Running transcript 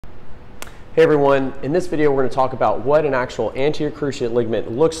Hey everyone, in this video we're going to talk about what an actual anterior cruciate ligament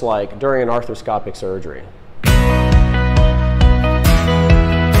looks like during an arthroscopic surgery.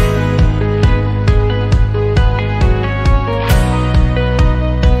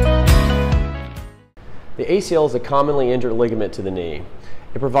 The ACL is a commonly injured ligament to the knee.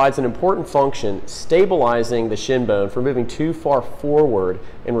 It provides an important function stabilizing the shin bone from moving too far forward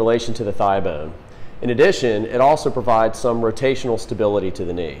in relation to the thigh bone. In addition, it also provides some rotational stability to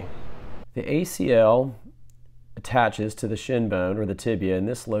the knee. The ACL attaches to the shin bone or the tibia in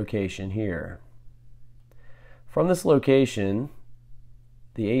this location here. From this location,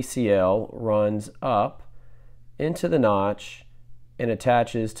 the ACL runs up into the notch and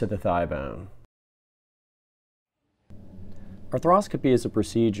attaches to the thigh bone. Arthroscopy is a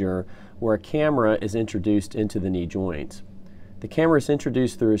procedure where a camera is introduced into the knee joint. The camera is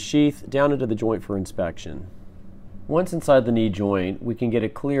introduced through a sheath down into the joint for inspection. Once inside the knee joint, we can get a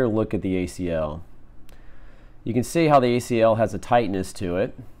clear look at the ACL. You can see how the ACL has a tightness to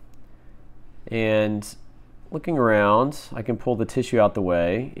it. And looking around, I can pull the tissue out the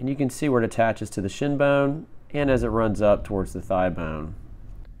way, and you can see where it attaches to the shin bone and as it runs up towards the thigh bone.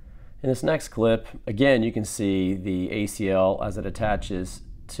 In this next clip, again, you can see the ACL as it attaches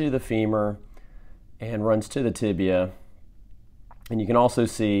to the femur and runs to the tibia. And you can also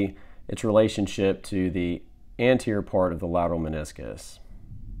see its relationship to the anterior part of the lateral meniscus.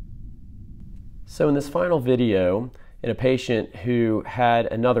 So in this final video, in a patient who had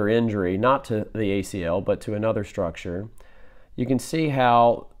another injury, not to the ACL, but to another structure, you can see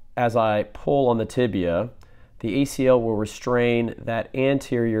how as I pull on the tibia, the ACL will restrain that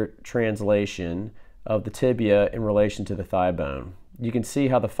anterior translation of the tibia in relation to the thigh bone. You can see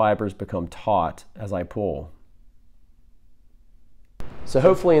how the fibers become taut as I pull. So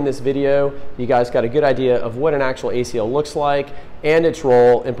hopefully in this video, you guys got a good idea of what an actual ACL looks like and its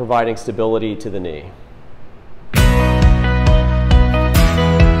role in providing stability to the knee.